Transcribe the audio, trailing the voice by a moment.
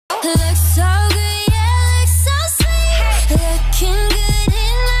Look so good, yeah, look so sweet. Looking good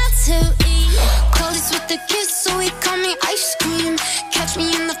enough to eat. Coldest with the kiss, so he call me ice cream. Catch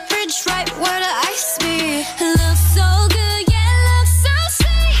me in the fridge, right where the ice be. Look so good, yeah, look so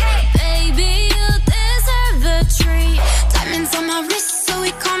sweet. Baby, you deserve a treat. Diamonds on my wrist, so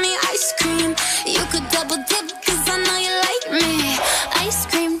he call me ice cream. You could double dip, cause I know you like me. Ice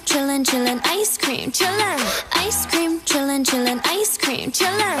cream, chillin', chillin', ice cream, chillin'. Ice cream, chillin', chillin', ice cream,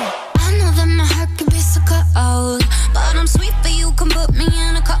 chillin'. I know that my heart can be so cold, but I'm sweet, but you can put me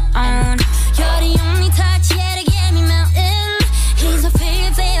in a cone. You're the only type